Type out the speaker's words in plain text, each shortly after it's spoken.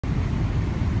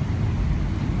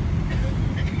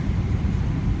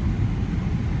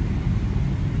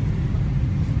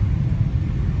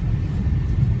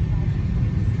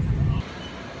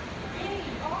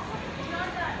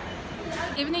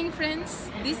friends,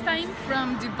 this time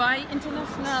from Dubai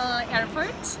International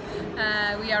Airport.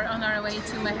 We are on our way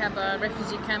to Mahaba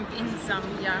refugee camp in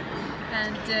Zambia,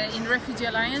 and in Refugee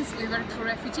Alliance we work for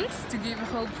refugees to give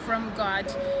hope from God,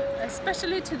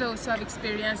 especially to those who have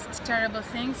experienced terrible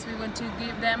things. We want to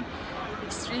give them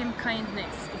extreme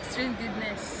kindness, extreme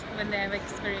goodness when they have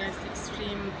experienced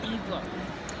extreme evil.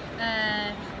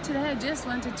 Today I just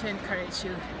wanted to encourage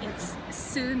you. It's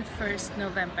soon 1st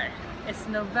November. It's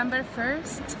November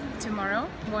 1st, tomorrow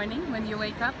morning when you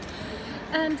wake up.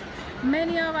 And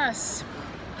many of us,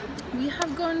 we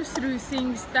have gone through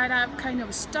things that have kind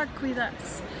of stuck with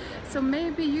us. So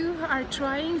maybe you are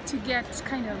trying to get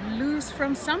kind of loose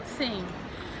from something.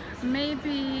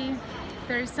 Maybe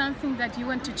there is something that you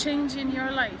want to change in your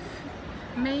life.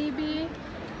 Maybe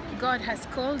God has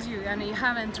called you and you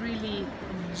haven't really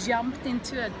jumped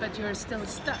into it, but you're still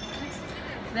stuck.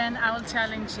 Then I will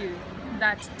challenge you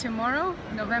that tomorrow,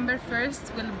 November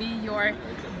 1st, will be your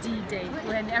D-Day,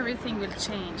 when everything will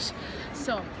change.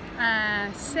 So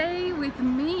say with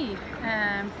me,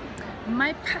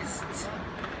 my past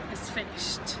is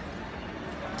finished.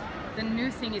 The new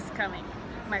thing is coming.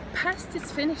 My past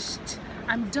is finished.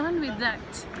 I'm done with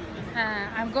that.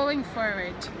 I'm going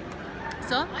forward.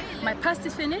 So my past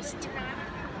is finished.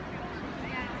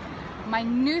 My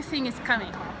new thing is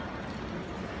coming.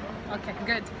 Okay,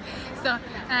 good. So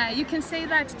you can say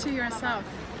that to yourself,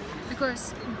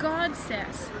 because God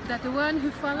says that the one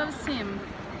who follows Him,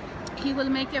 He will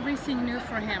make everything new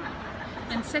for him.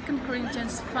 In 2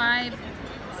 Corinthians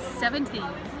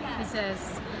 5:17, He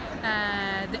says,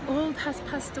 the old has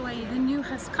passed away, the new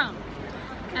has come.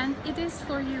 And it is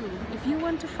for you. If you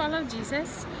want to follow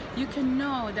Jesus, you can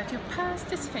know that your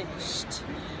past is finished.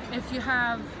 If you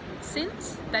have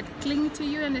sins that cling to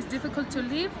you and is difficult to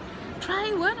leave,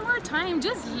 try one more time,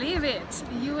 just leave it.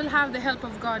 You will have the help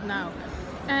of God now.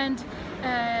 And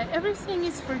everything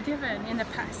is forgiven in the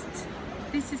past.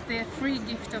 This is the free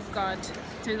gift of God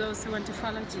to those who want to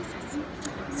follow Jesus.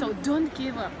 So don't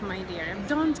give up, my dear,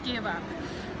 don't give up.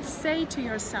 Say to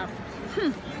yourself,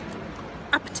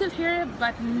 up till here,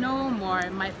 but no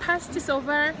more. My past is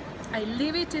over. I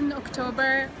leave it in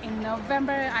October. In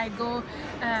November, I go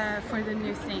for the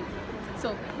new thing.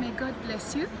 So may God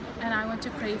bless you, and I want to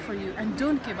pray for you. And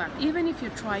don't give up. Even if you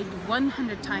tried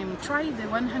 100 times, try the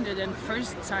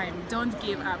 101st time. Don't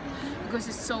give up, because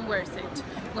it's so worth it.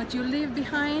 What you leave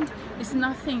behind is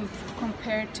nothing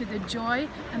compared to the joy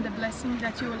and the blessing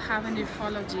that you will have when you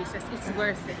follow Jesus. It's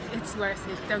worth it. It's worth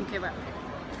it. Don't give up.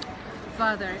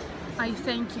 Father, I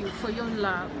thank you for your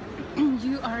love.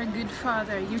 You are a good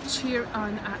Father. You cheer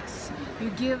on us. You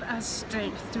give us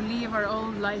strength to leave our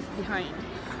old life behind.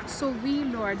 So we,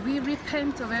 Lord, we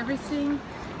repent of everything.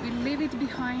 We leave it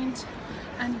behind,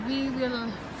 and we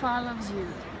will follow you.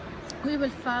 We will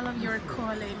follow your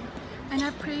calling. And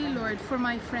I pray, Lord, for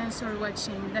my friends who are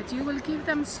watching, that you will give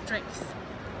them strength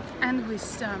and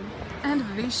wisdom and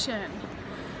vision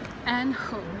and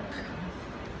hope.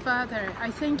 Father,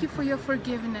 I thank you for your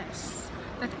forgiveness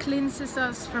that cleanses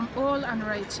us from all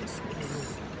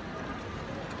unrighteousness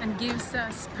and gives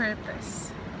us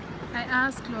purpose. I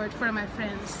ask, Lord, for my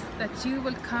friends, that you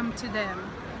will come to them,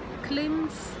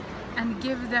 cleanse and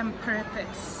give them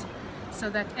purpose, so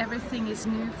that everything is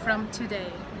new from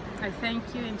today. I thank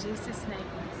you in Jesus' name.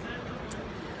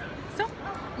 So,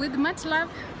 with much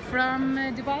love from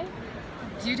Dubai,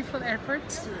 beautiful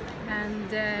airport,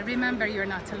 and remember, you're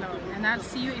not alone, and I'll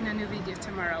see you in a new video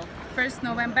tomorrow. 1st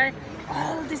November,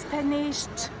 all is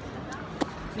finished.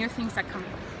 New things are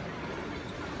coming.